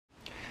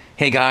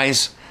Hey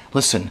guys,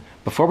 listen,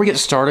 before we get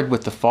started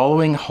with the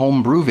following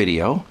home brew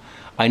video,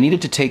 I needed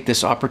to take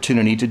this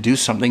opportunity to do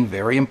something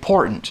very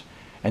important,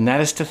 and that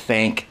is to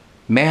thank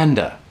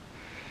Manda.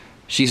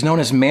 She's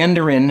known as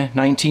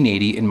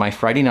Mandarin1980 in my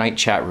Friday night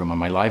chat room on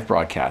my live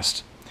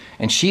broadcast,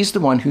 and she's the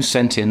one who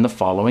sent in the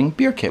following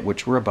beer kit,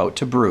 which we're about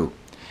to brew.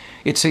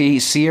 It's a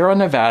Sierra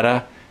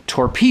Nevada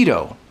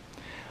Torpedo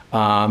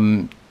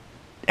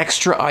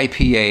Extra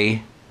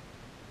IPA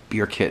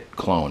beer kit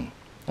clone.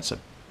 That's a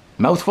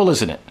mouthful,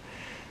 isn't it?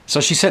 So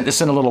she sent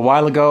this in a little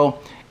while ago,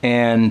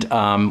 and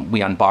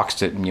we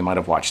unboxed it, and you might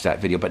have watched that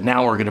video, but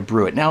now we're going to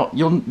brew it. Now,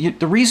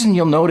 the reason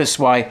you'll notice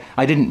why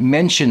I didn't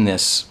mention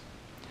this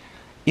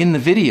in the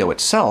video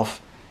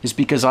itself is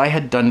because I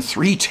had done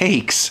 3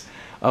 takes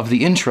of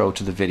the intro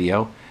to the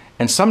video,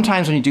 and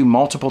sometimes when you do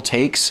multiple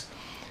takes,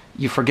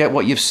 you forget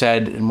what you've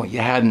said and what you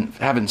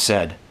haven't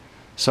said.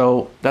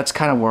 So that's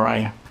kind of where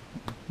I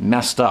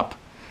messed up.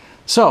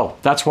 So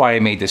that's why I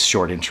made this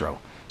short intro.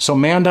 So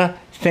Manda,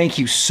 thank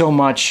you so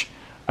much.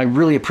 I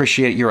really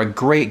appreciate it. You're a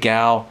great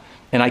gal,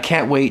 and I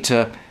can't wait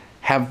to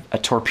have a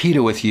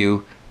torpedo with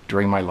you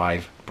during my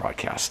live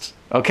broadcasts.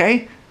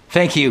 Okay?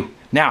 Thank you.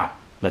 Now,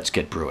 let's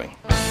get brewing.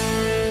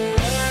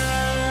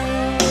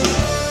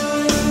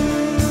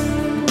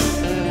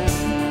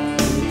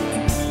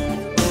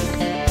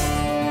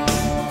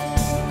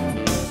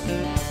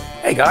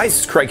 Hey guys,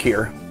 it's Craig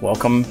here.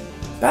 Welcome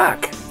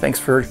back. Thanks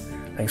for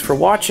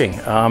watching.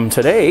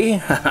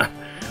 Today,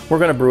 we're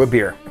gonna brew a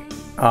beer.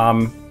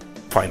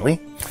 Finally.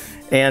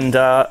 And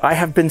I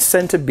have been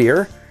sent a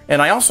beer,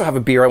 and I also have a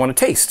beer I want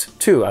to taste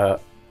too.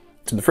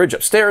 It's in the fridge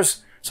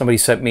upstairs. Somebody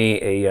sent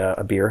me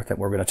a beer that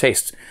we're going to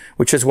taste,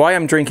 which is why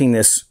I'm drinking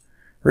this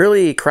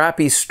really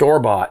crappy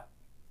store-bought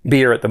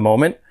beer at the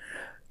moment,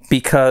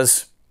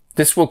 because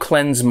this will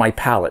cleanse my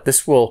palate.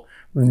 This will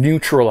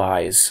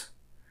neutralize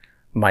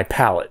my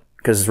palate,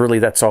 because really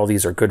that's all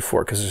these are good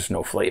for, because there's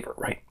no flavor,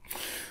 right?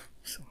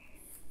 So,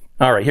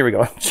 all right, here we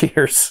go.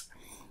 Cheers.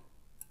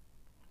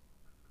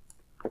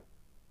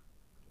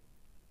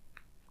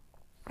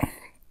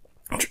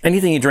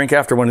 Anything you drink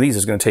after one of these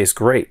is going to taste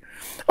great.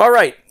 All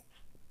right,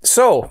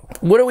 so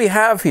what do we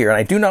have here? And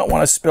I do not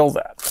want to spill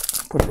that.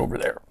 Put it over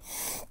there.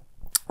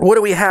 What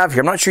do we have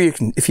here? I'm not sure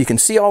if you can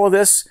see all of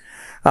this.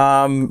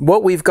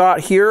 What we've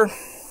got here,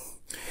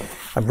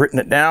 I've written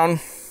it down.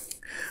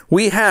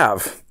 We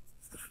have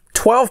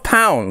 12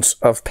 pounds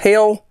of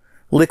pale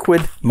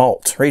liquid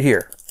malt right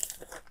here.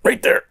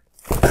 Right there.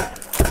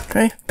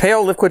 Okay,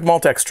 pale liquid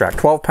malt extract,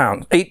 12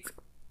 pounds. 8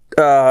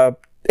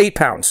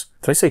 pounds.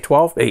 Did I say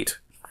 12? 8.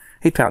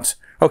 8 pounds.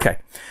 Okay.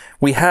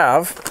 We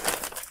have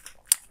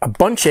a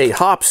bunch of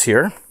hops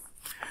here.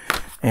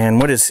 And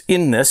what is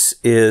in this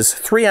is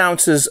 3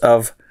 ounces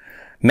of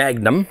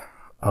Magnum,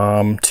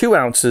 2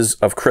 ounces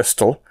of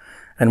Crystal,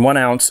 and 1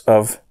 ounce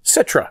of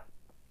Citra.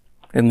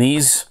 And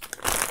these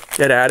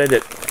get added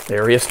at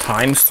various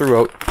times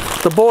throughout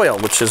the boil,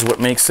 which is what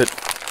makes it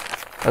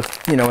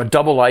a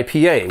double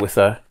IPA with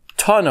a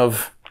ton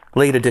of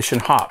late edition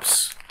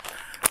hops,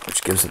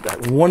 which gives it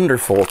that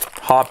wonderful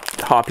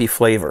hoppy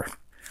flavor.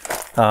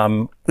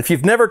 If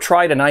you've never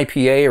tried an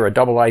IPA or a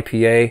double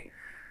IPA,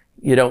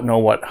 you don't know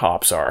what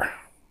hops are.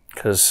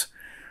 Because,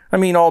 I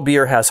mean, all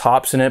beer has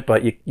hops in it,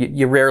 but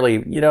you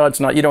rarely, you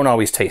don't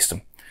always taste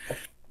them.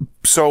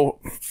 So,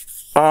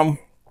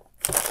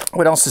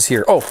 what else is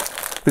here? Oh,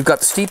 we've got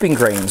the steeping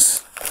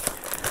grains.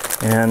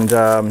 And,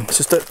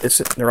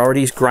 they're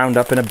already ground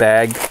up in a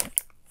bag.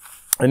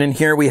 And in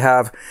here we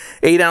have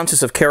 8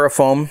 ounces of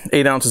Carafoam,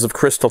 8 ounces of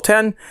Crystal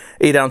 10,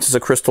 8 ounces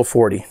of Crystal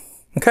 40.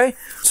 Okay,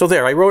 so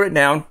there, I wrote it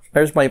down.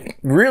 There's my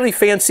really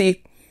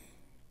fancy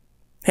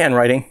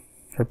handwriting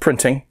or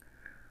printing.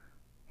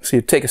 So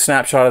you take a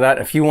snapshot of that.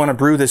 If you want to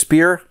brew this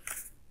beer,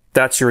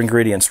 that's your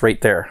ingredients right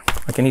there.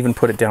 I can even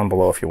put it down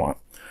below if you want.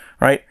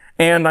 All right,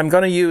 and I'm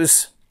going to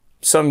use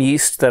some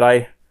yeast that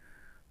I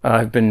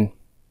have been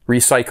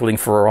recycling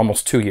for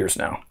almost 2 years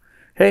now.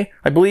 Okay,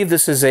 I believe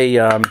this is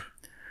it's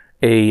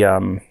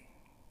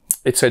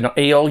an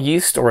ale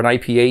yeast or an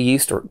IPA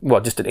yeast, or well,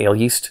 just an ale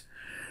yeast.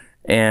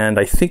 And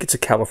I think it's a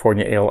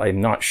California ale.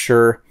 I'm not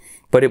sure,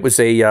 but it was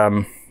a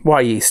Y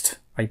yeast.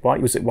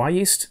 Was it Y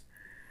yeast?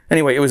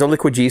 Anyway, it was a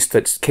liquid yeast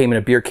that came in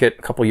a beer kit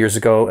a couple years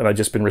ago, and I've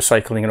just been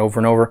recycling it over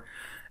and over.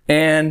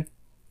 And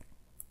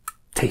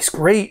tastes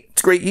great.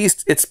 It's great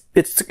yeast. It's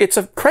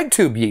a Craig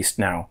tube yeast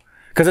now,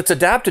 because it's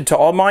adapted to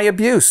all my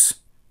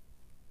abuse.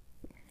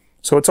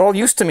 So it's all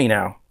used to me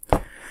now.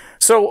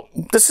 So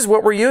this is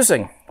what we're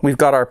using. We've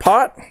got our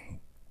pot,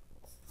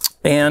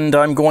 and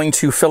I'm going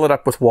to fill it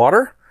up with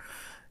water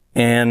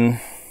and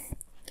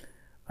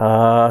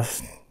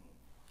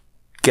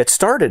get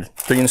started.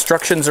 The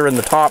instructions are in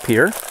the top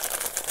here,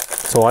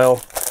 so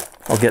I'll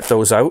get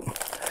those out,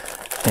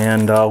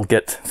 and I'll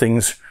get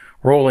things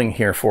rolling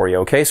here for you.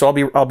 Okay, so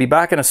I'll be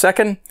back in a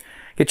second.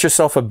 Get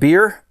yourself a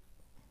beer,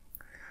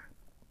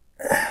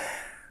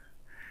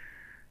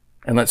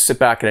 and let's sit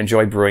back and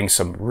enjoy brewing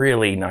some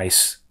really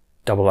nice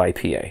double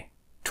IPA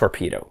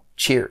Torpedo.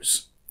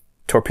 Cheers.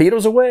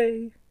 Torpedoes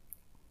away.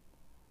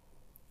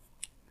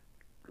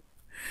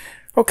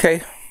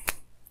 Okay,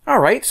 All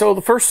right, so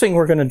the first thing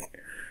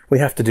we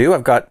have to do,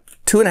 I've got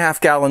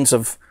 2.5 gallons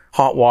of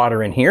hot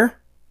water in here,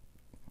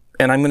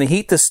 and I'm going to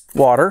heat this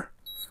water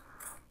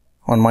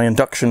on my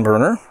induction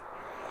burner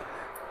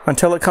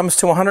until it comes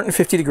to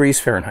 150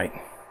 degrees Fahrenheit.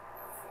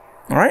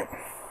 All right,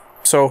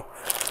 so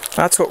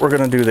that's what we're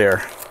going to do there.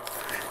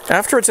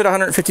 After it's at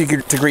 150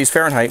 degrees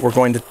Fahrenheit, we're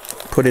going to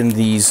put in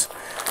these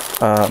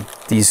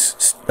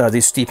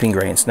steeping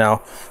grains.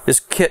 Now, this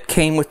kit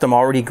came with them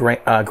already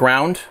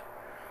ground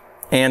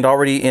and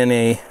already in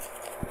a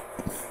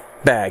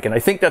bag, and I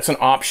think that's an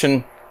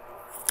option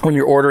when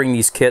you're ordering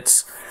these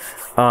kits.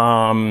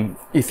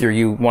 If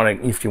you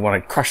want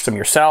to crush them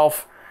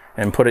yourself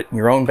and put it in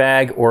your own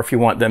bag, or if you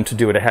want them to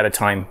do it ahead of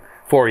time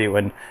for you.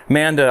 And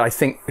Manda, I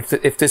think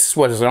if this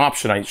was an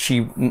option,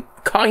 she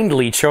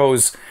kindly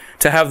chose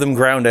to have them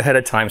ground ahead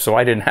of time, so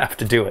I didn't have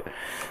to do it.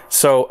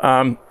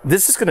 So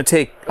this is going to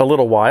take a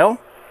little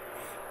while,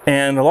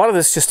 and a lot of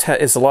this just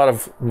is a lot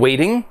of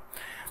waiting.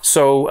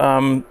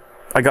 So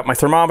I got my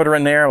thermometer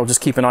in there. I'll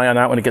just keep an eye on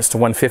that when it gets to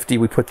 150.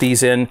 We put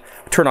these in,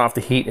 turn off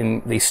the heat,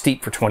 and they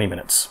steep for 20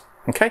 minutes.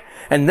 Okay?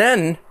 And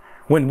then,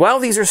 while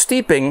these are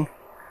steeping,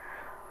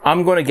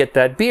 I'm going to get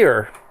that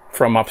beer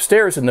from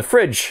upstairs in the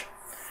fridge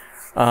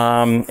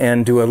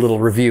and do a little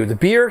review. The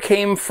beer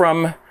came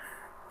from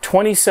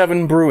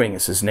 27 Brewing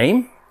is his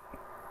name,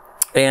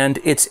 and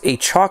it's a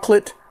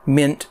Chocolate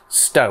Mint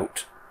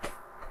Stout.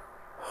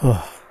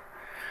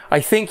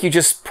 I think you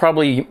just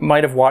probably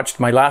might have watched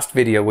my last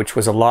video, which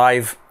was a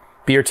live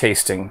beer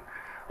tasting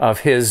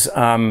of his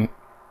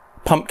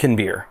pumpkin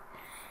beer,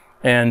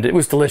 and it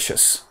was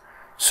delicious.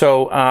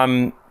 So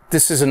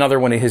this is another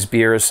one of his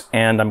beers,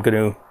 and I'm going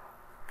to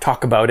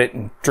talk about it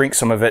and drink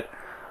some of it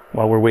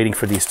while we're waiting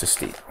for these to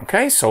steep.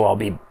 Okay, so I'll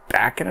be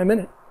back in a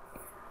minute.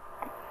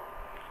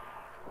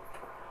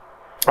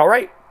 All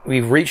right,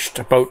 we've reached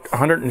about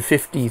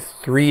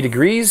 153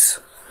 degrees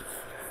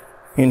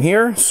in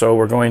here, so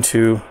we're going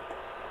to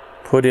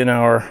put in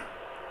our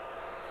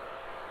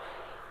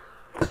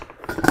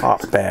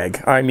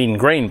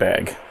grain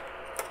bag.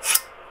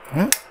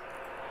 And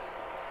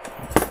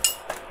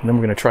then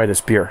we're going to try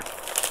this beer.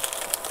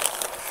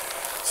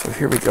 So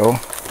here we go.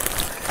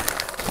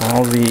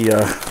 All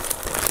the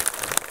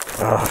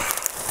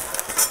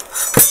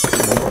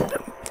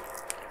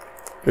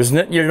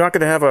you're not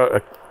going to have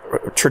a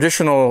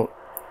traditional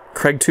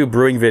Craig 2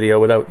 brewing video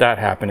without that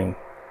happening.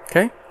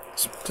 Okay?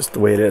 It's just the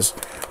way it is.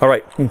 All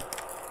right.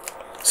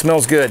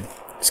 Smells good.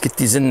 Let's get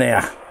these in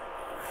there.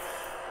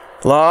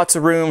 Lots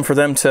of room for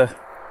them to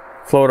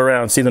float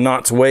around. See the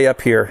knots way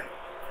up here.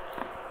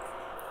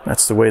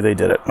 That's the way they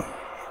did it.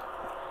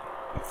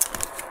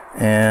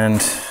 And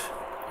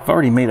I've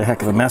already made a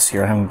heck of a mess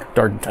here. I haven't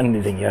done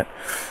anything yet.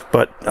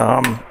 But,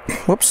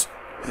 whoops.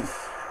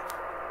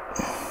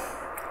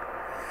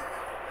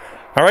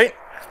 All right.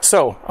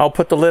 So I'll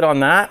put the lid on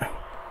that.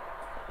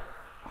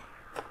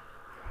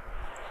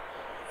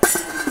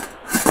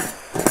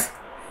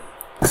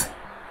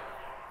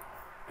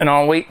 And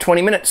I'll wait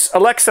 20 minutes.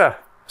 Alexa,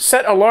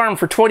 set alarm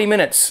for 20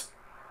 minutes.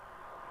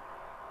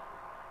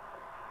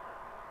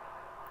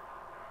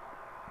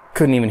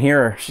 Couldn't even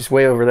hear her. She's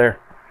way over there.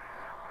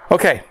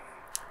 Okay.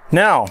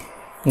 Now,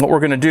 what we're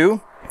going to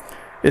do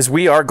is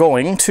we are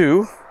going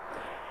to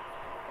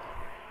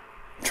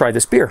try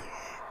this beer.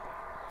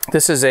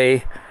 This is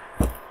a,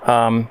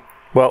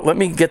 well, let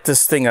me get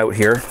this thing out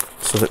here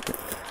so that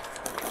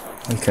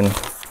we can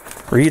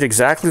read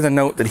exactly the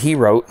note that he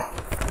wrote.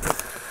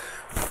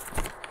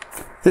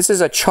 This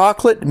is a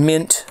Chocolate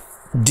Mint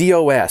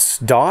DOS.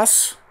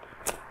 DOS?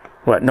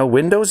 What, no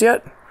Windows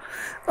yet?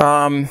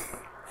 In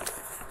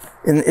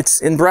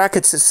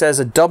brackets it says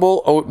a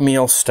double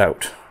oatmeal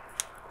stout.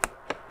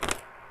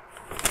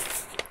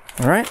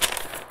 All right,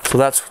 so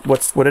that's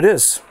what it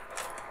is.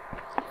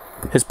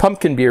 His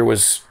pumpkin beer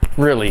was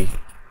really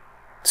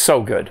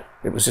so good.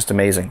 It was just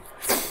amazing.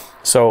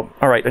 So,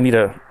 all right, I need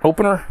an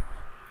opener.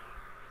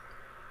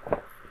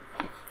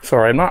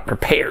 Sorry, I'm not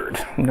prepared.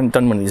 I haven't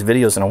done one of these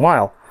videos in a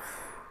while.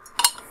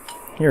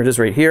 Here it is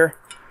right here.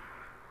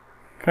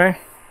 Okay.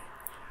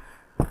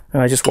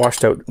 And I just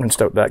rinsed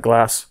out that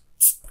glass.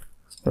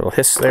 Little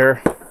hiss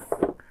there.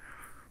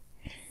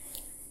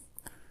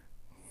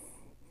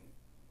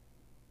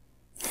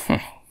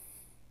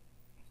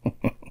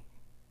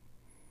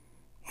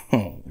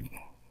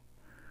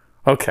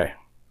 Okay.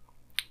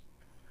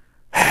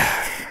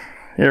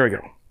 Here we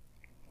go.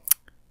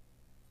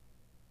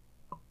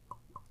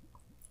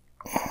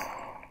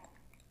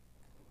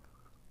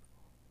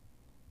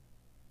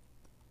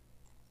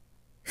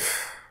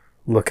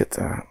 Look at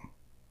that.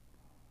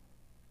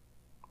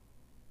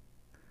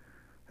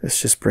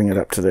 Let's just bring it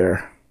up to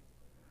there.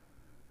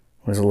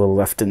 There's a little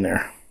left in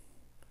there.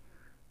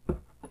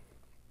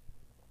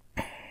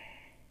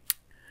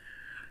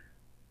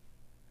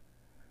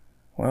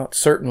 Well, it's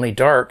certainly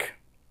dark.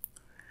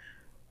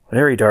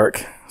 Very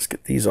dark. Let's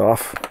get these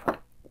off.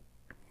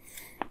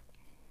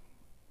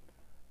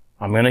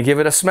 I'm going to give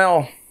it a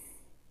smell.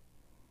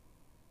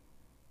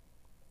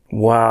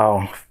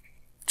 Wow.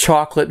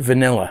 Chocolate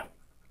vanilla.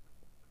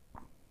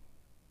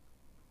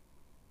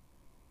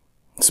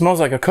 smells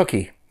like a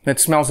cookie. It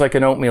smells like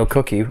an oatmeal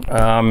cookie.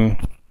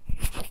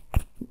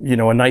 You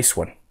know, a nice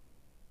one.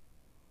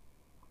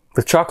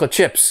 With chocolate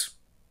chips.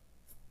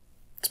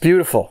 It's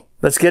beautiful.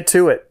 Let's get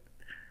to it.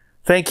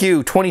 Thank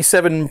you,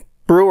 27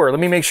 Brewer. Let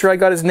me make sure I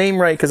got his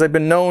name right, because I've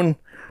been known.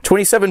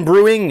 27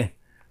 Brewing.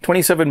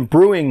 27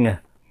 Brewing.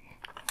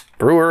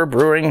 Brewer,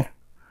 Brewing.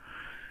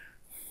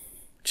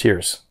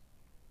 Cheers.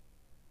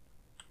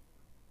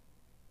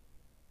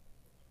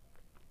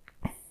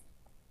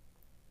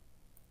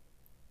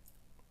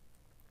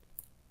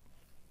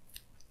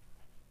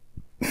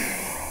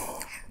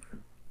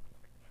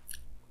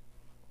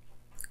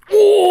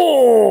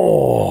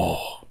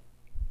 Oh!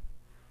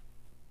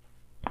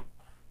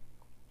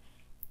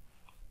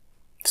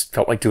 Just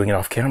felt like doing it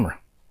off camera.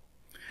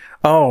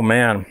 Oh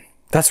man,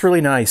 that's really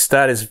nice.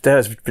 That is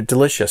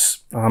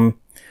delicious.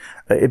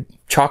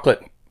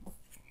 Chocolate,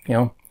 you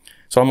know,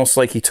 it's almost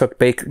like he took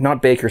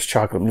not baker's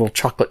chocolate, little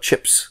chocolate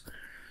chips,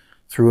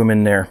 threw them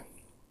in there.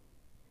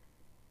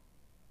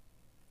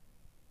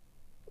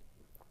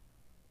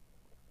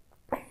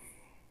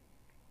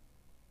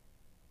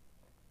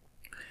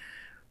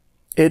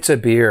 It's a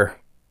beer.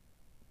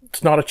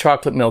 It's not a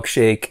chocolate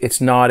milkshake. It's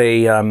not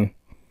a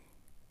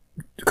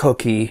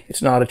cookie.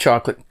 It's not a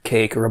chocolate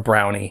cake or a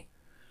brownie.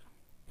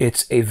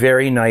 It's a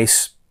very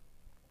nice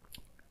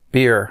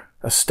beer,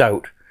 a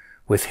stout,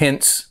 with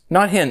hints,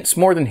 not hints,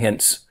 more than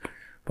hints,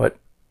 but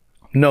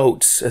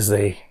notes, as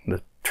the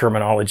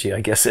terminology,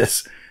 I guess,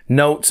 is.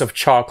 Notes of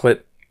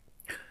chocolate,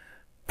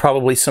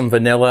 probably some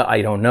vanilla,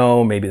 I don't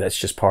know. Maybe that's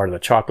just part of the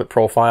chocolate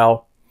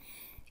profile.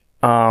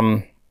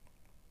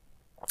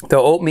 The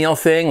oatmeal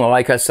thing, well,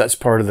 I guess that's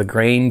part of the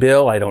grain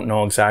bill. I don't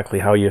know exactly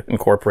how you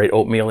incorporate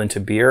oatmeal into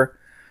beer,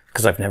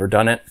 because I've never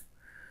done it.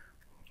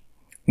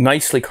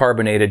 Nicely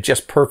carbonated,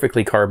 just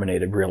perfectly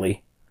carbonated,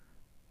 really.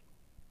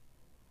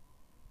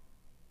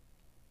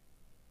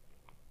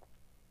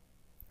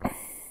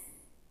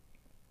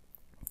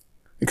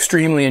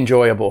 Extremely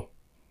enjoyable.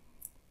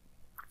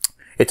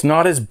 It's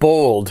not as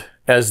bold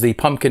as the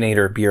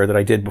Pumpkinator beer that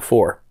I did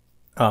before.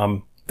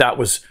 That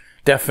was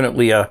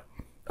definitely a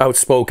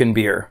outspoken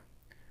beer.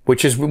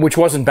 Which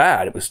wasn't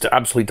bad. It was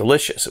absolutely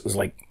delicious. It was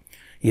like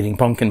eating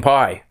pumpkin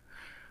pie.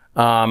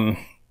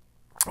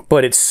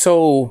 But it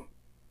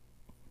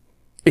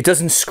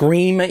doesn't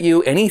scream at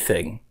you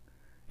anything.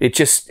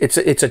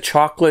 It's a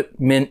chocolate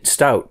mint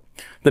stout.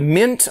 The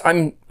mint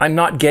I'm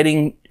not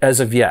getting as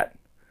of yet.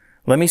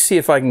 Let me see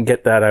if I can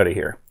get that out of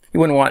here. You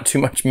wouldn't want too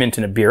much mint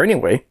in a beer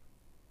anyway.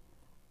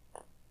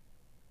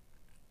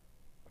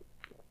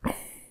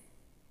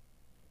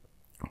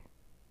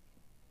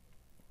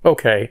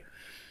 Okay.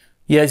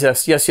 Yes.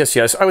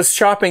 I was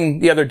shopping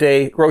the other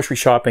day, grocery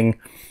shopping,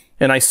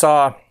 and I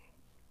saw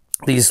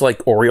these like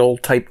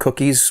Oreo type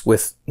cookies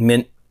with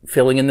mint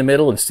filling in the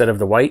middle instead of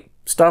the white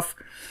stuff.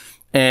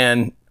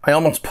 And I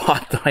almost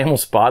bought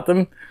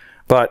them,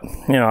 but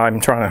you know, I'm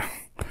trying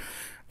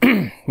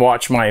to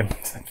watch my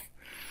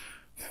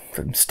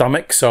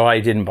stomach, so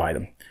I didn't buy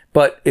them.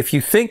 But if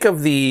you think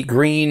of the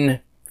green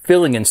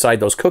filling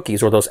inside those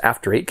cookies or those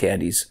After Eight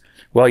candies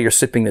while you're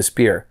sipping this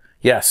beer,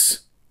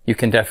 yes, you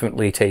can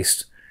definitely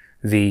taste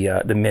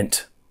the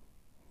mint.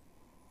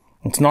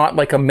 It's not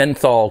like a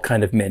menthol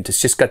kind of mint.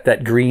 It's just got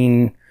that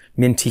green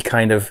minty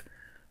kind of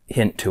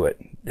hint to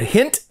it. The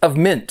hint of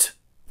mint.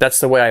 That's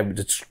the way I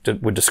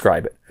would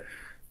describe it.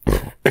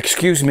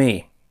 Excuse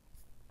me.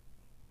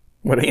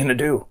 What are you gonna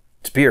do?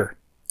 It's beer.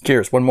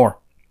 Cheers. One more.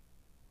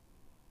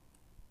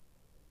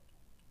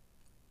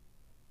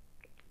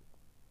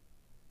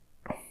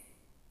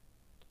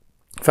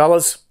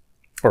 Fellas,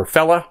 or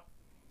fella,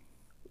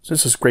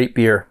 this is great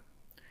beer.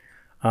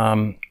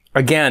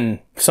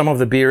 Again, some of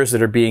the beers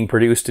that are being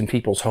produced in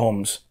people's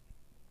homes.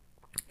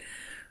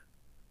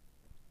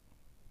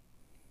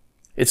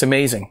 It's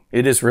amazing.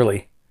 It is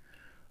really.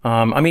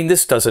 I mean,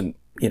 this doesn't,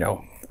 you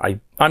know,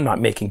 I'm not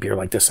making beer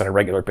like this on a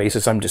regular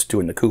basis. I'm just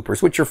doing the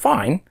Coopers, which are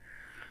fine.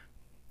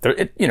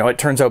 It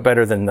turns out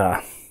better than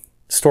the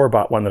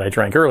store-bought one that I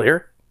drank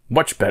earlier.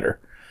 Much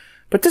better.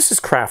 But this is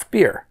craft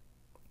beer.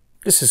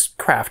 This is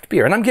craft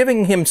beer. And I'm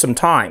giving him some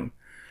time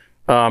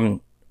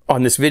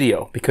on this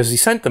video because he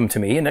sent them to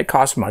me and it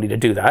costs money to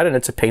do that and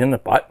it's a pain in the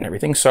butt and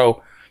everything.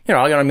 So, you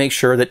know, I got to make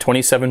sure that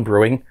 27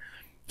 Brewing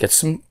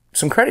gets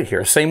some credit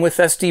here. Same with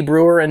SD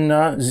Brewer and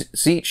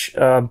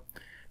Zeech,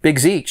 Big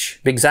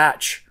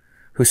Zatch,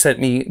 who sent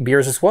me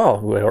beers as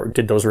well, who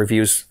did those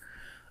reviews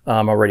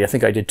already. I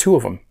think I did 2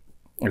 of them.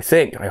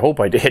 I hope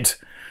I did.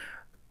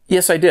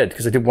 Yes, I did,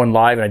 because I did one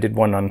live and I did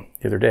one on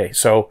the other day.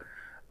 So,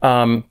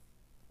 or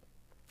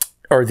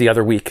the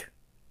other week.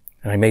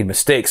 And I made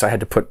mistakes. I had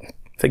to put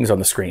things on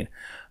the screen.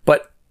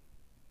 But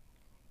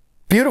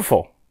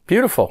beautiful,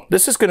 beautiful.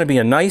 This is going to be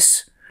a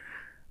nice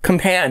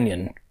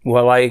companion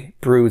while I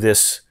brew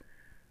this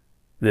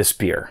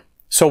beer.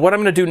 So what I'm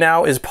going to do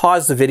now is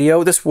pause the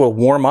video. This will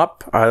warm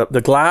up.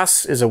 The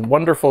glass is a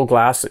wonderful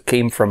glass that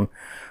came from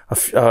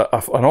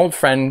an old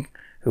friend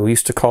who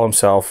used to call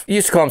himself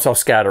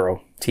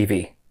Scatero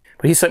TV.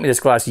 But he sent me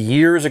this glass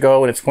years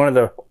ago, and it's one of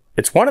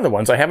the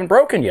ones I haven't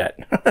broken yet.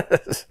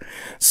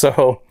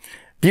 So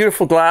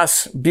beautiful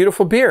glass,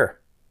 beautiful beer.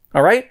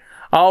 All right.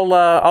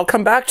 I'll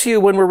come back to you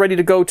when we're ready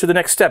to go to the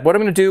next step. What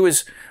I'm going to do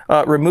is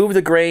remove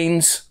the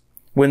grains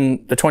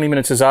when the 20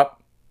 minutes is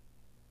up,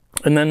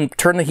 and then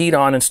turn the heat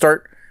on and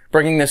start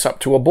bringing this up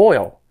to a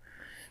boil.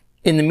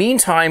 In the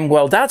meantime,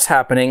 while that's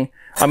happening,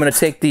 I'm going to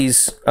take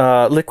these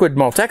liquid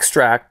malt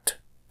extract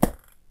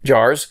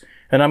jars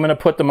and I'm going to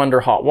put them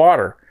under hot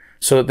water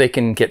so that they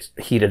can get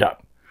heated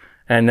up.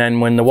 And then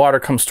when the water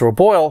comes to a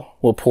boil,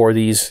 we'll pour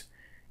these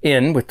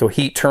in with the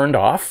heat turned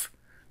off.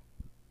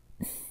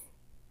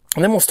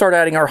 And then we'll start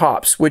adding our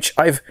hops, which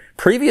I've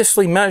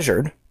previously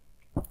measured.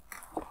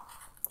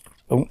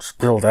 Don't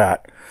spill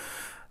that.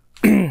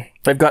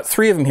 I've got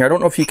 3 of them here. I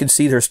don't know if you can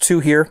see, there's 2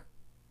 here,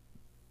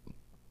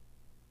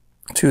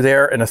 2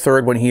 there, and a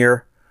 3rd one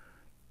here.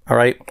 All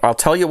right, I'll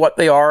tell you what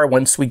they are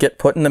once we get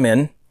putting them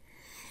in.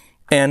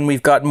 And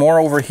we've got more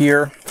over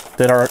here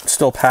that are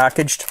still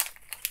packaged.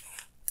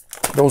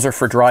 Those are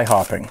for dry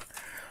hopping.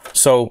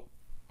 So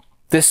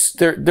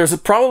there's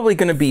probably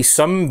going to be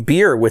some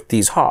beer with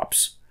these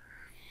hops.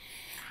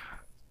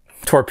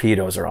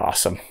 Torpedoes are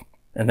awesome.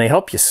 And they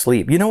help you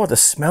sleep. You know what? The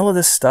smell of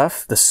this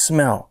stuff, the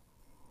smell.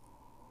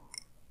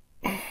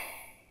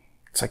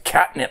 It's like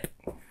catnip.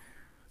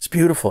 It's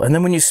beautiful. And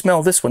then when you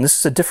smell this one, this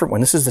is a different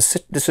one. This is the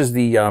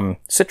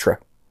Citra.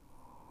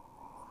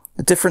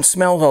 The different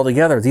smells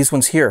altogether. These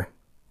ones here.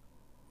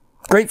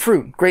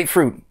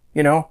 Grapefruit,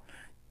 you know.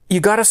 You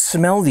got to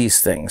smell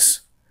these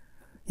things.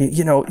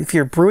 You know, if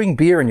you're brewing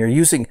beer and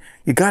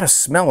you got to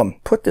smell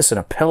them. Put this in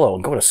a pillow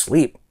and go to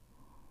sleep.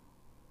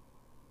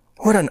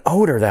 What an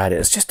odor that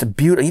is. Just a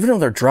beautiful, even though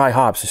they're dry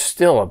hops, there's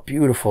still a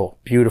beautiful,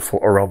 beautiful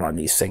aroma on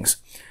these things.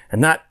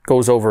 And that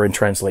goes over and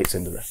translates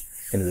into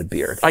the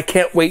beer. I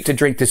can't wait to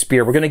drink this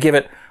beer. We're going to give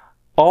it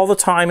all the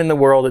time in the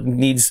world it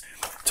needs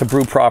to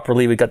brew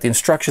properly. We've got the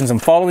instructions. I'm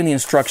following the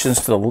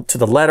instructions to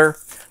the letter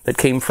that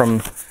came from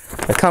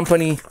the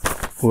company,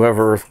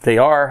 whoever they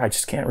are. I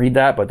just can't read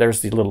that, but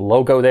there's the little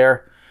logo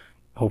there.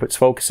 Hope it's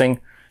focusing.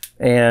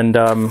 And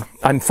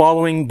I'm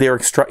following their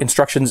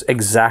instructions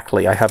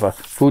exactly. I have a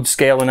food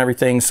scale and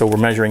everything, so we're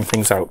measuring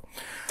things out.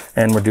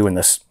 And we're doing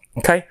this.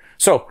 Okay?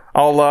 So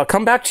I'll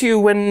come back to you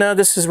when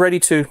this is ready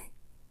to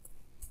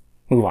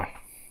move on.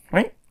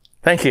 Right?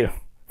 Thank you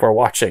for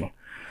watching.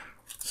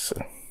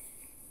 So,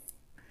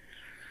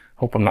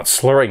 hope I'm not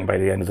slurring by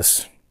the end of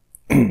this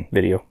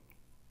video.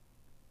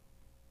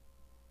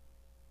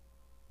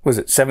 Was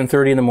it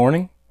 7:30 in the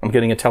morning? I'm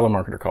getting a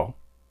telemarketer call.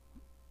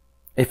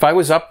 If I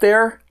was up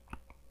there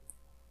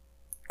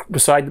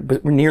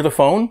near the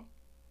phone,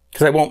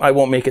 because I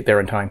won't make it there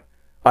in time.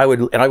 I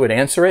would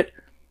answer it,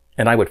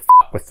 and I would f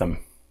with them.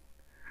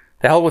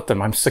 The hell with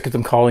them. I'm sick of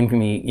them calling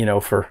me, you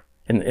know,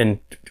 in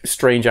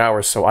strange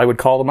hours. So I would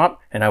call them up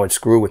and I would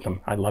screw with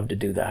them. I'd love to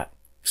do that.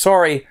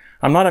 Sorry,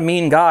 I'm not a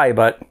mean guy,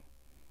 but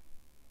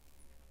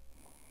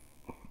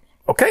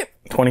okay.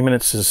 20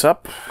 minutes is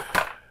up.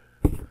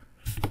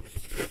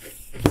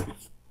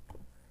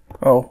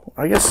 Oh,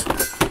 I guess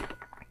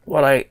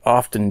what I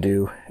often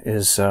do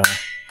is I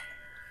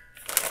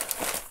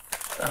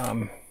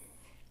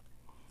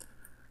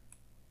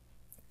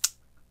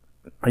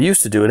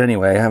used to do it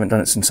anyway. I haven't done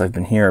it since I've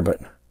been here,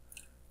 but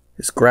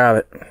just grab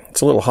it.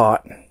 It's a little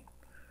hot.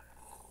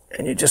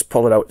 And you just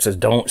pull it out. It says,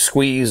 don't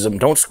squeeze them.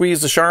 Don't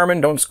squeeze the Charmin.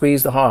 Don't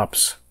squeeze the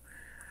hops.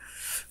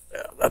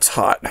 Yeah, that's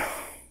hot.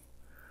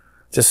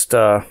 Just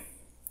let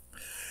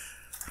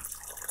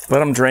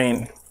them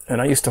drain. And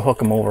I used to hook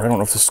them over. I don't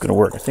know if this is going to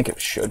work. I think it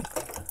should.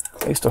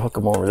 I used to hook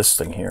them over this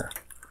thing here.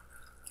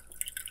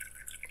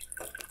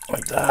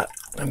 Like that.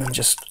 And then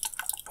just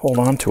hold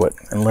on to it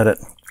and let it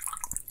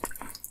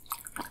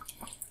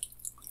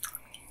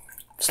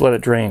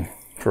drain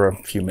for a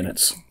few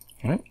minutes.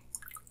 All right?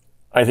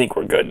 I think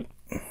we're good.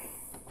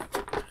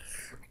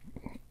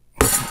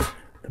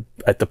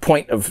 At the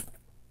point of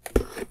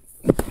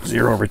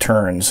 0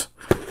 returns.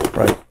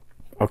 Right.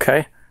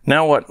 Okay.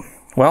 Now what?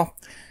 Well,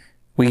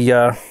 we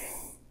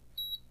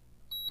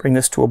bring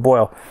this to a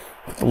boil.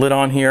 Put the lid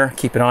on here,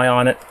 keep an eye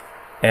on it,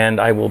 and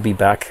I will be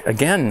back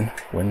again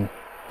when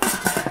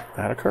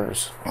that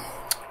occurs.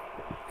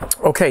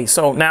 Okay,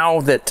 so now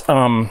that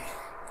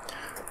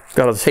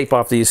got to tape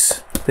off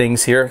these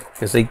things here,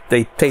 because they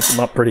tape them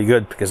up pretty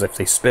good, because if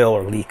they spill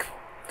or leak,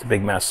 it's a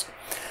big mess.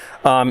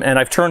 And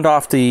I've turned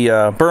off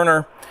the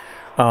burner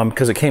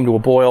because it came to a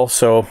boil,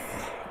 so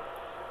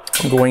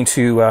I'm going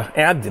to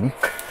add them,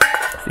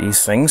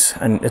 these things.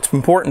 And it's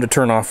important to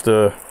turn off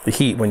the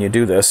heat when you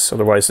do this,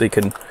 otherwise they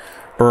can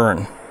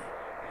burn.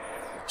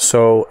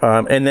 So,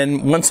 and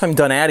then once I'm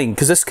done adding,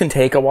 because this can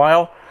take a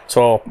while,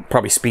 so I'll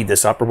probably speed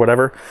this up or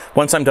whatever.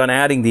 Once I'm done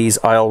adding these,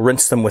 I'll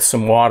rinse them with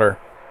some water,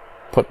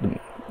 put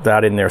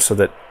that in there so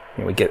that,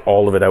 you know, we get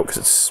all of it out, because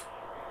it's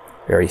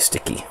very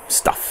sticky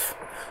stuff.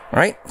 All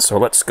right, so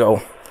let's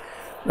go.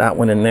 That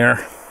one in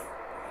there.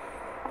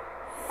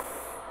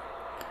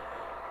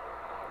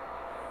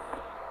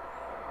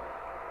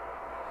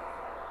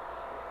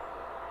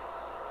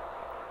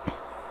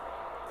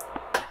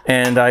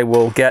 And I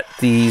will get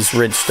these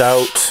rinsed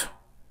out.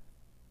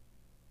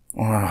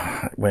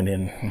 Oh, it went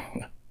in.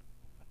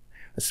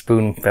 The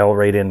spoon fell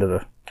right into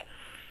the...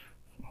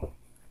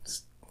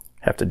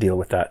 Have to deal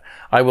with that.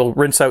 I will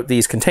rinse out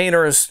these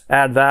containers,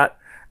 add that,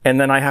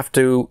 and then I have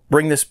to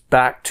bring this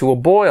back to a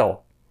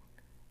boil.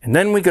 And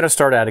then we're going to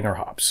start adding our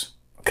hops.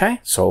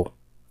 Okay, so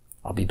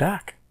I'll be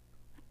back.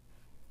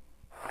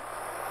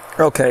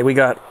 Okay, we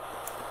got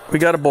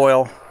a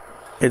boil.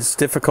 It's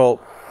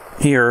difficult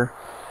here.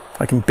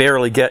 I can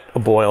barely get a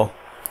boil,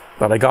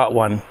 but I got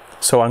one.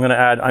 So I'm going to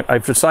add,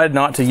 I've decided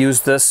not to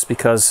use this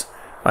because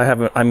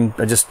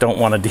I just don't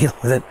want to deal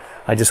with it.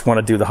 I just want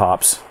to do the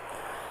hops.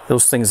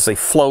 Those things, they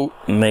float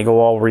and they go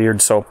all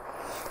weird. So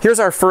here's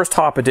our first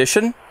hop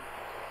addition.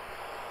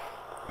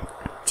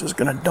 Just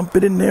going to dump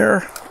it in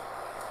there.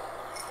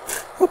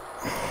 Whoop.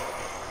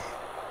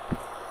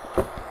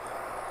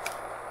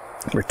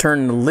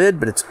 Return the lid,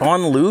 but it's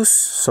on loose,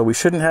 so we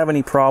shouldn't have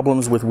any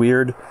problems with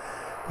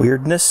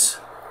weirdness,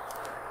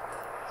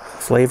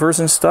 flavors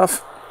and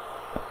stuff.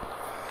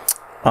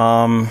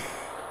 And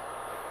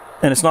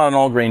it's not an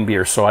all grain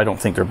beer, so I don't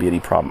think there'll be any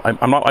problem.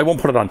 I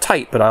won't put it on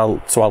tight, but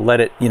I'll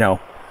let it, you know,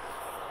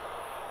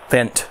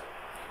 vent.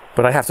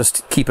 But I have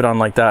to keep it on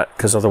like that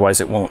because otherwise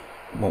it won't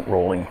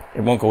rolling.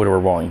 It won't go to a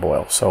rolling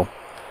boil. So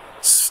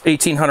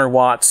 1800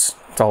 watts.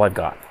 That's all I've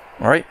got.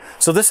 All right.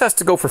 So this has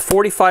to go for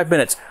 45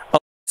 minutes.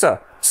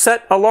 Alexa,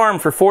 set alarm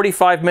for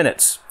 45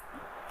 minutes.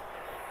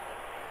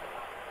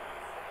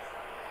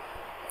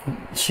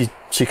 She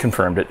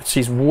confirmed it.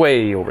 She's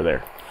way over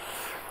there.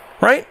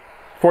 Right?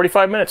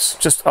 45 minutes.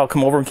 Just I'll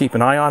come over and keep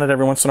an eye on it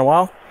every once in a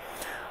while.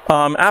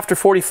 After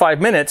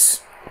 45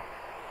 minutes,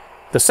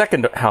 the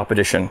second hop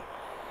addition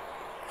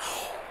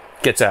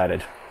gets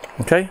added.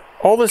 Okay?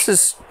 All this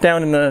is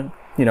down in the,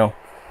 you know,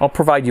 I'll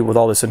provide you with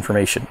all this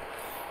information.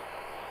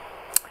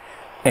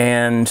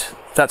 And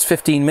that's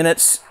 15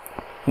 minutes.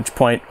 At which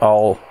point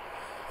I'll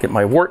get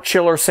my wort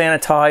chiller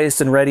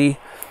sanitized and ready.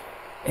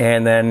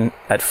 And then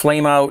at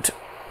flame out,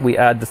 we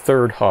add the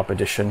third hop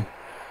addition.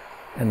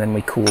 And then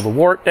we cool the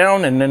wort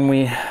down, and then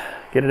we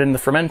get it in the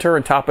fermenter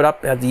and top it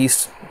up, add the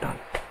yeast. Done.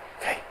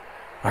 Okay.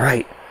 All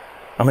right.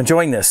 I'm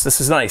enjoying this.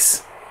 This is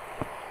nice.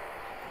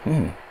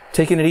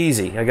 Taking it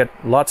easy. I got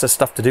lots of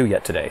stuff to do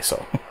yet today,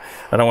 so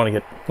I don't want to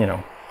get, you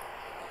know.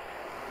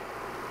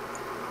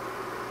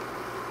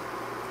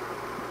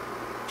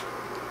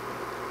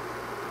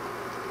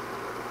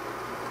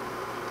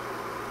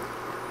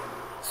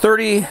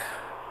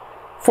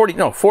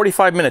 –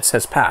 45 minutes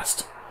has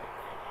passed.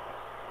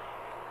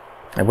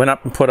 I went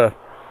up and put a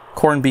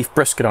corned beef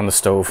brisket on the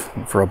stove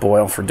for a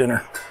boil for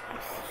dinner.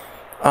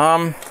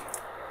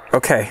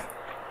 Okay.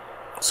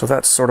 So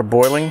that's sort of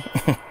boiling.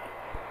 And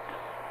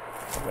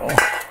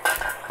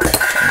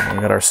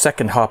we got our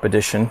second hop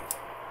addition.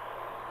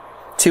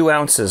 2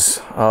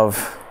 ounces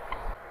of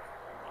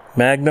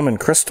Magnum and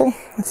Crystal,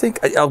 I think.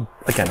 I'll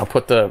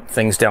put the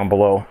things down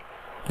below.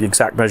 The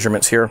exact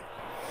measurements here.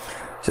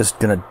 Just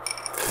gonna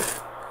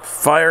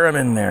fire them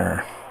in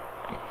there.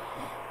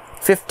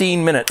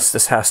 15 minutes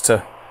this has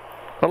to...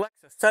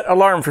 Alexa, set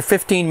alarm for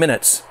 15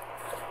 minutes.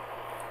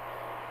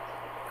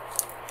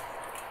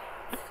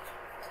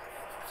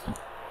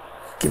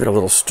 Give it a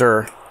little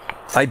stir.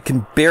 I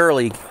can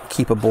barely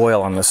keep a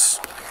boil on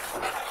this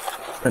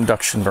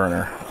induction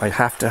burner.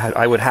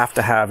 I would have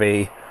to have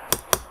a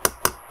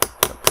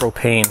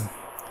propane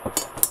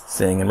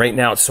thing. And right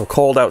now it's so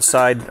cold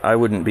outside, I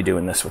wouldn't be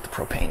doing this with the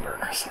propane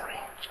burner, sorry.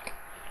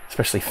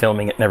 Especially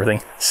filming it and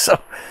everything.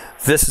 So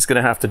this is going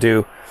to have to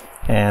do...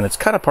 And it's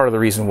kind of part of the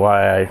reason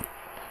why I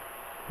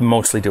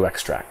mostly do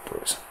extract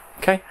brews.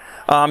 Okay.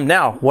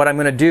 Now, what I'm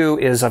going to do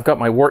is I've got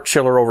my wort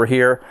chiller over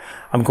here.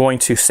 I'm going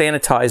to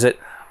sanitize it.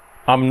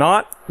 I'm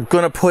not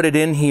going to put it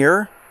in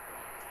here.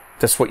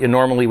 That's what you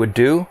normally would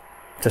do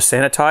to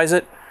sanitize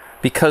it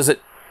because it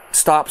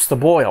stops the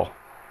boil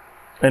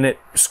and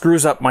it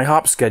screws up my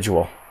hop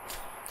schedule.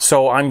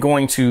 So I'm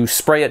going to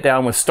spray it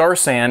down with Star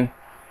San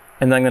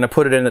and then I'm going to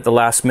put it in at the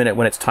last minute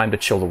when it's time to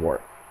chill the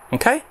wort.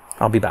 Okay.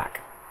 I'll be back.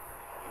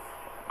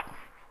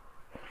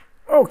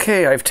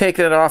 Okay, I've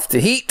taken it off the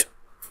heat.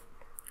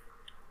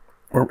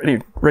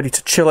 We're ready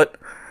to chill it.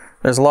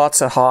 There's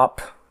lots of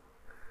hop.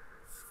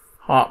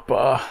 Where'd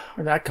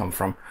that come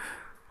from?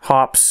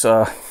 Hops.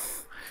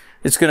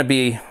 It's going to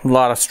be a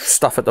lot of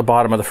stuff at the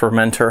bottom of the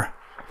fermenter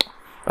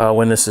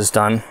when this is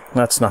done.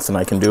 That's nothing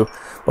I can do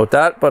about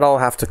that, but I'll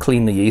have to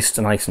clean the yeast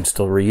and I can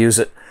still reuse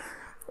it.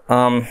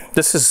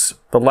 This is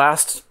the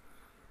last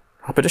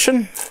hop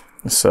addition.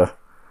 It's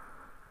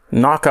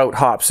knockout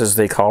hops, as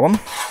they call them.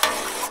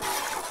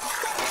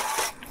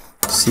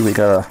 See, we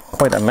got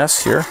quite a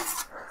mess here.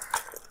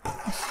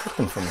 What's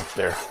cooking from up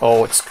there?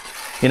 Oh, it's,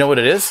 you know what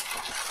it is?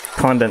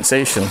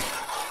 Condensation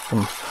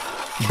from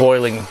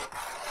boiling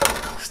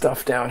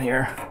stuff down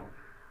here.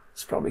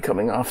 It's probably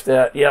coming off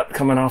that. Yep,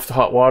 coming off the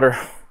hot water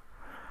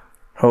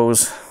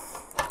hose.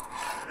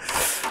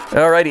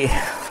 Alrighty,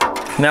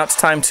 now it's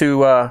time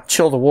to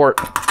chill the wort.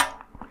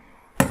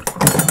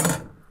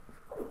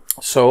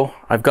 So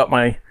I've got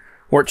my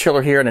wort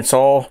chiller here, and it's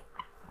all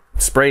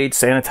sprayed,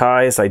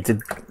 sanitized. I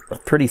did a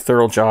pretty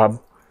thorough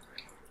job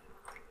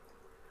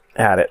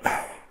at it.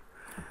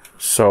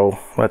 So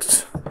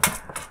let's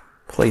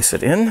place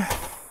it in.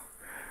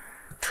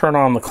 Turn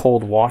on the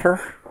cold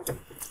water.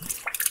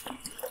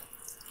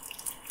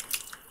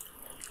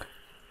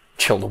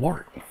 Chill the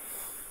wort.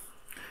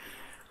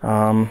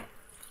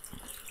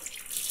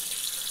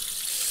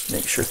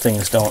 Make sure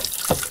things don't...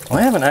 Well,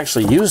 I haven't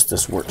actually used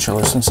this wort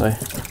chiller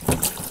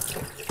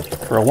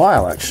for a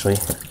while, actually.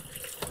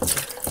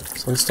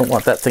 So I just don't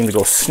want that thing to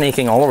go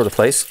snaking all over the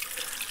place.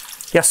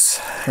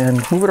 Yes,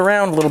 and move it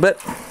around a little bit.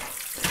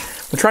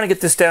 We're trying to get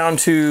this down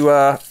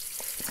to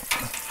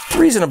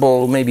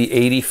reasonable, maybe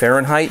 80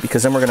 Fahrenheit,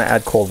 because then we're going to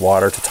add cold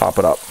water to top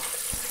it up.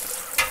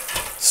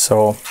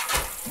 So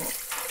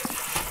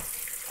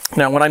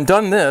now when I'm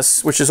done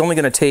this, which is only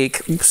going to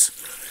take,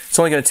 it's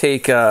only going to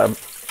take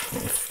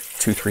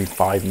 2, 3,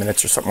 5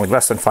 minutes or something, like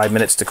less than 5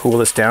 minutes to cool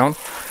this down.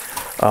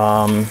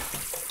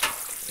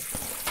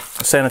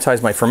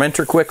 Sanitize my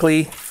fermenter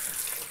quickly,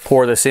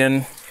 pour this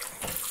in,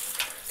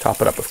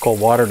 top it up with cold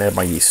water, and add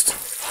my yeast.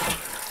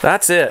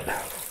 That's it.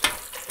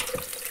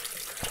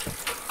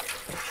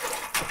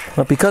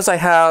 But because I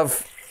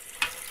have,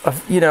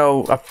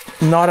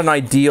 not an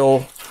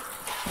ideal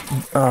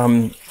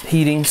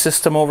heating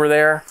system over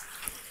there,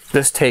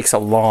 this takes a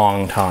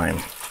long time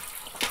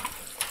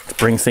to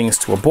bring things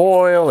to a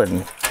boil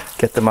and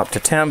get them up to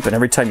temp. And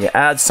every time you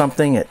add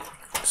something, it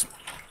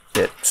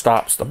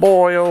stops the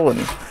boil,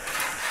 and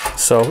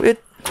so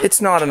it's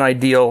not an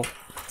ideal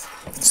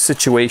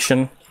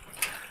situation,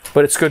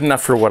 but it's good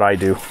enough for what I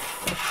do.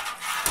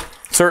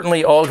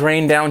 Certainly all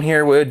grain down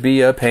here would be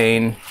a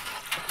pain.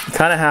 You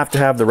kind of have to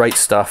have the right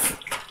stuff.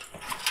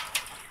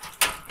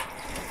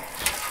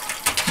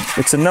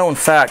 It's a known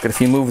fact that if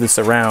you move this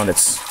around,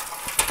 it's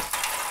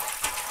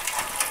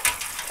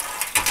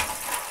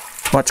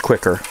much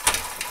quicker.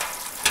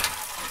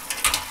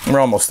 We're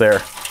almost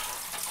there.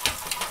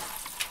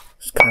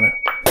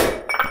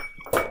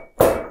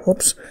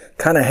 It's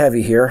kind of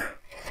heavy here.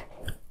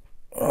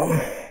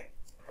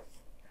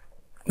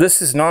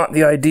 This is not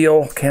the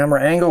ideal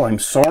camera angle, I'm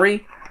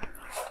sorry,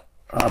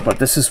 but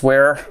this is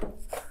where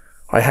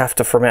I have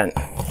to ferment.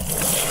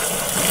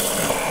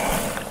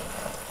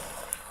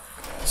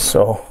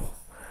 So,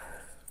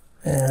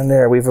 and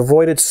there, we've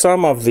avoided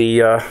some of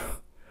the,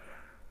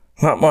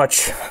 not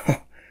much,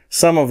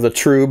 some of the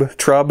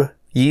trub,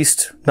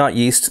 yeast, not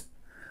yeast,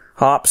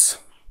 hops.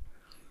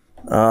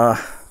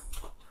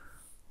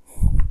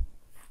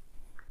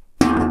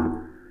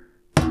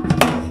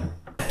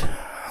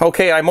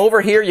 Okay, I'm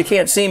over here. You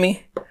can't see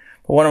me. But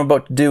what I'm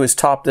about to do is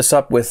top this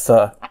up with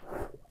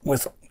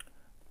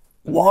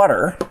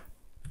water.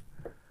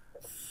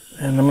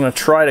 And I'm going to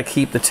try to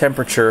keep the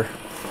temperature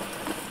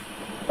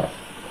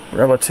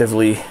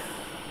relatively,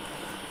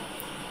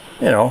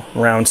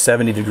 around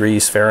 70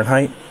 degrees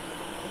Fahrenheit.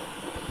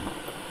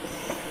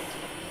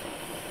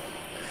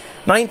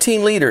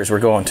 19 liters we're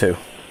going to.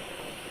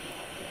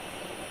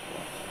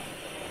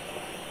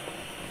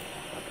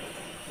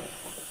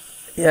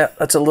 Yeah,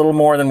 that's a little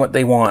more than what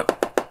they want,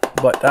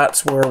 but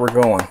that's where we're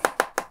going.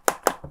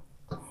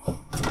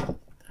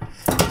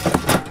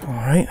 All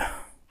right.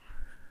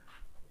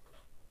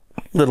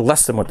 A little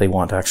less than what they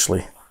want,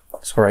 actually.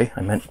 Sorry,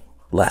 I meant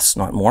less,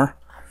 not more.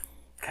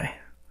 Okay.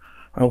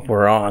 I hope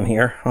we're on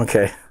here.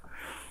 Okay.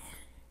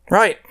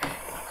 Right.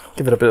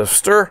 Give it a bit of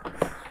stir.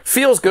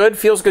 Feels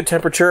good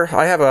temperature.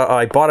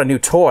 I bought a new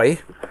toy,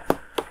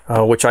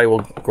 which I will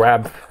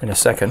grab in a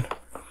second.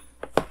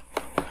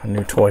 A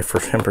new toy for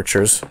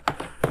temperatures.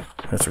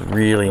 That's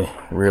really,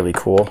 really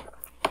cool.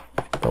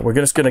 But we're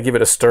just going to give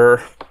it a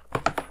stir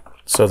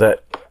so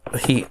that the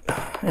heat,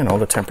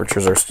 the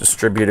temperatures are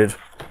distributed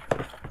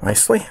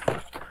nicely.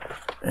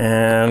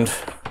 And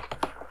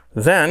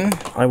then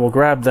I will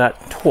grab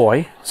that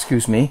toy,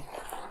 excuse me.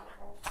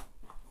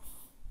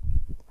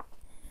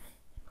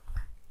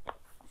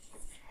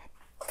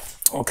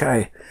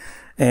 Okay,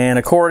 and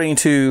according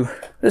to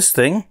this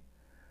thing,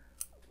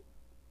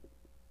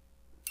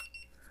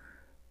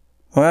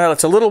 well,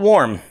 it's a little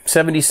warm,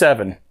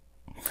 77.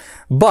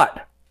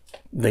 But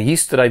the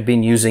yeast that I've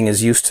been using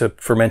is used to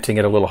fermenting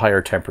at a little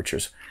higher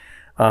temperatures.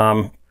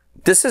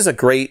 This is a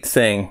great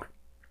thing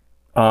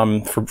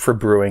for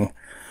brewing,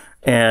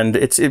 and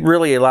it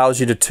really allows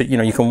you to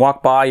you can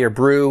walk by your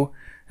brew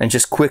and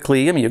just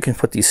quickly, you can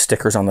put these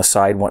stickers on the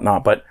side and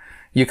whatnot, but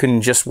you can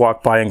just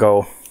walk by and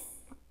go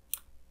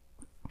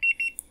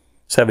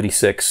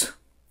 76.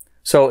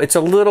 So it's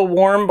a little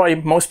warm by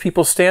most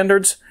people's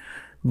standards,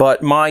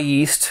 but my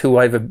yeast, who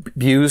I've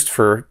abused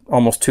for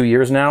almost 2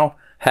 years now,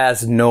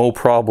 has no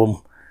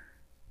problem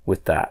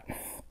with that.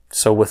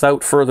 So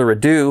without further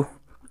ado,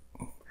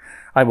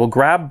 I will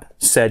grab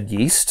said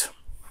yeast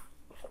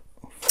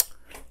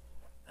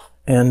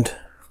and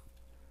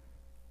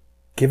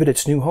give it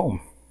its new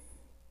home.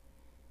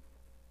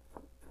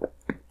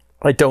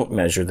 I don't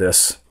measure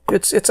this.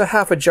 It's a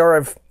half a jar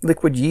of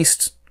liquid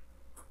yeast.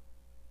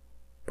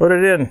 Put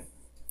it in.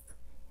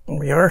 There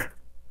we are.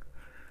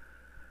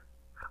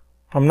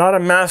 I'm not a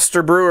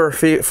master brewer,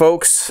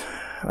 folks.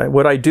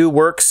 What I do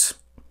works.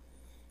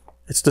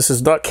 This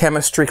is not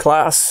chemistry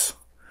class.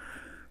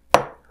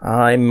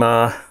 I'm,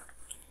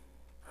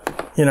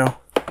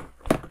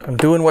 I'm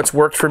doing what's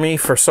worked for me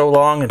for so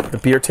long, and the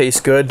beer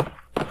tastes good.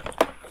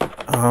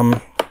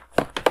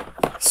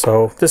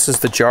 So this is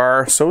the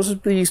jar. So is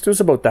the yeast.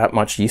 There's about that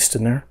much yeast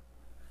in there.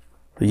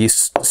 The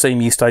yeast,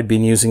 same yeast I've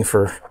been using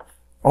for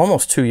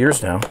almost 2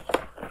 years now.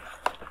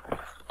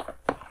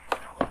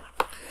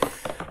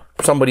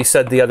 Somebody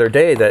said the other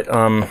day that,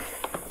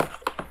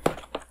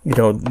 you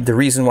know, the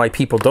reason why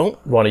people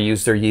don't want to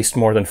use their yeast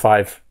more than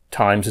 5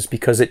 times is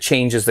because it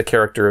changes the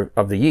character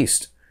of the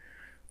yeast.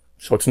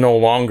 So it's no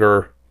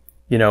longer,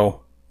 you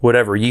know,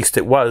 whatever yeast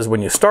it was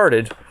when you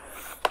started.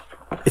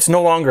 It's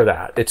no longer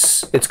that.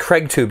 It's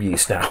Craig tube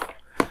yeast now,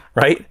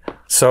 right?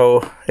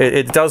 So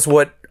it does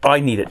what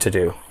I need it to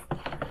do.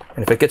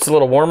 And if it gets a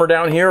little warmer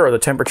down here, or the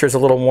temperature's a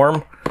little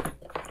warm,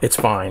 it's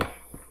fine.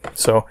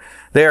 So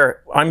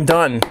there, I'm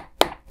done.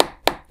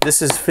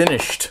 This is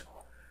finished.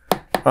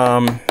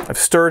 I've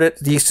stirred it.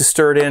 The yeast is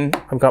stirred in.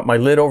 I've got my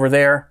lid over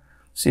there.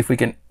 See if we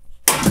can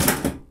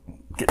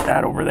get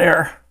that over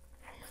there.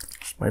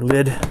 There's my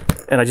lid.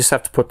 And I just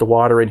have to put the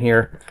water in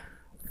here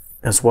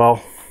as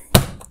well.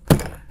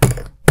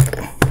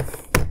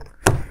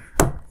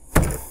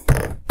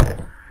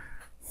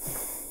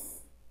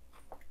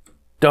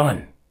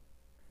 Done.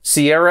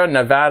 Sierra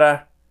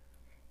Nevada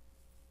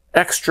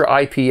Extra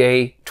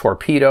IPA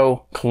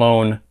Torpedo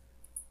Clone.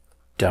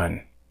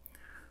 Done.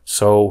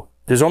 So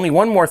there's only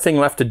one more thing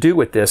left to do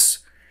with this,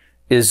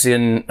 is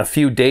in a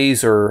few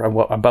days or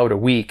about a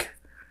week,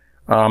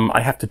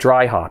 I have to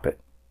dry hop it.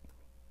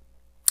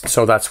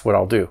 So that's what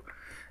I'll do.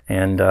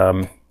 And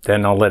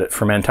then I'll let it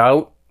ferment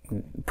out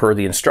per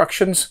the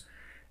instructions,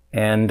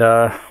 and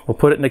we'll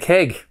put it in a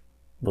keg.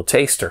 We'll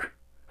taste her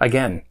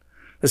again.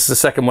 This is the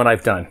second one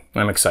I've done.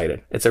 I'm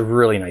excited. It's a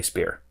really nice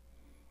beer.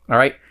 All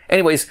right.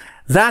 Anyways,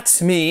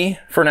 that's me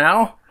for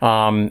now.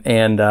 I'm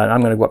going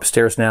to go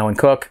upstairs now and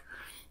cook.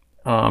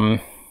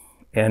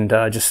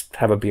 Just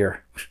have a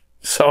beer.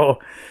 So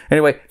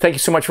anyway, thank you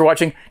so much for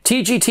watching.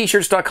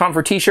 tgtshirts.com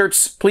for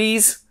t-shirts,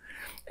 please.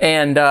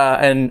 And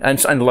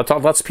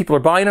lots of people are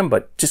buying them,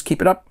 but just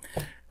keep it up.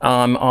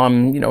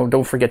 You know,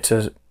 don't forget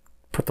to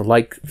put the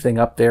like thing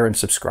up there and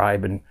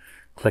subscribe and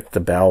click the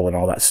bell and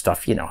all that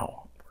stuff. You know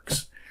how it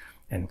works.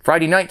 And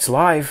Friday nights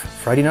live.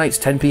 Friday nights,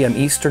 10 p.m.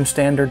 Eastern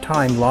Standard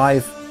Time,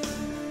 live.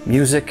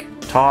 Music,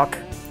 talk,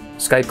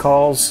 Skype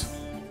calls.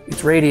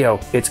 It's radio.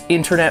 It's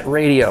internet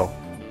radio.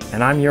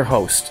 And I'm your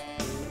host.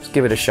 Just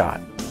give it a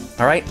shot.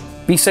 All right?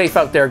 Be safe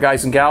out there,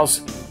 guys and gals.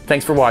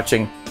 Thanks for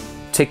watching.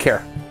 Take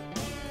care.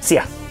 See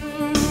ya.